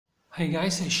Hi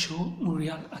guys, I show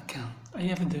real A.C.A.N. I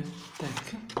have the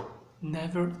deck,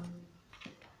 never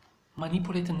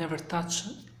manipulate, never touch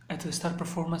at the start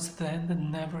performance, at the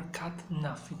end, never cut,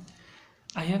 nothing.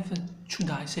 I have two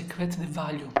dice, I create the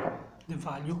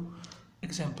value,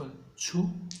 example 2,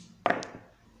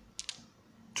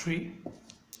 3,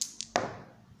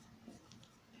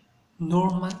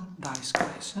 normal dice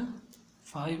guys,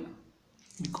 5,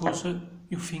 because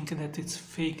you think that it's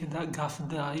fake gaff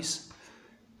dice,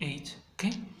 8,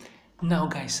 okay? Now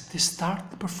guys, the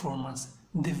start performance,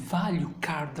 the value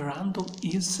card random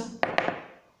is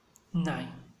 9. I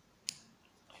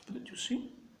hope that you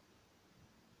see.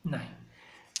 9.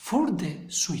 For the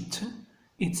suite,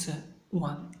 it's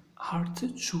 1 heart,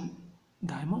 2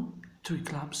 diamond, 3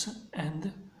 clubs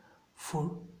and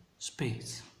 4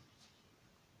 spades.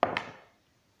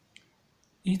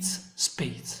 It's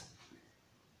spades.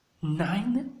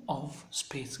 9 of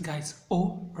spades, guys,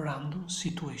 all random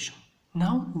situation.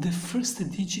 Now the first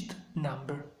digit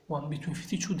number, 1 between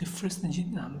 52, the first digit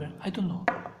number, I don't know,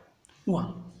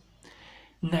 1.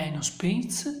 9 of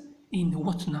spades, in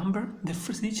what number? The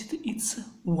first digit is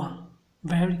 1.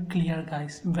 Very clear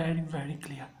guys, very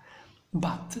clear.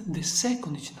 But the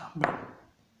second digit number,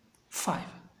 5.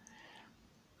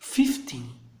 15.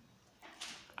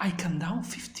 I count down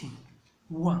 15.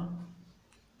 1,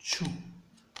 2,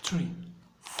 3,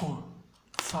 4,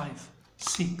 5,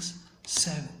 6,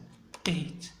 7,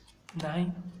 8,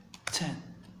 9, 10,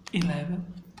 11,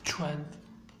 12,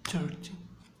 13,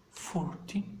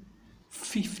 14,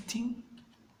 15,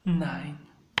 9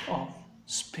 of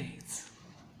spades.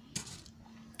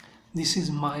 This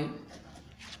is my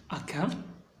A.C.A.N.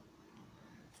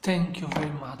 Thank you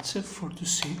very much for to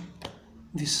see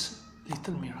this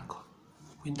little miracle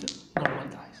with normal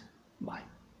dice. Bye.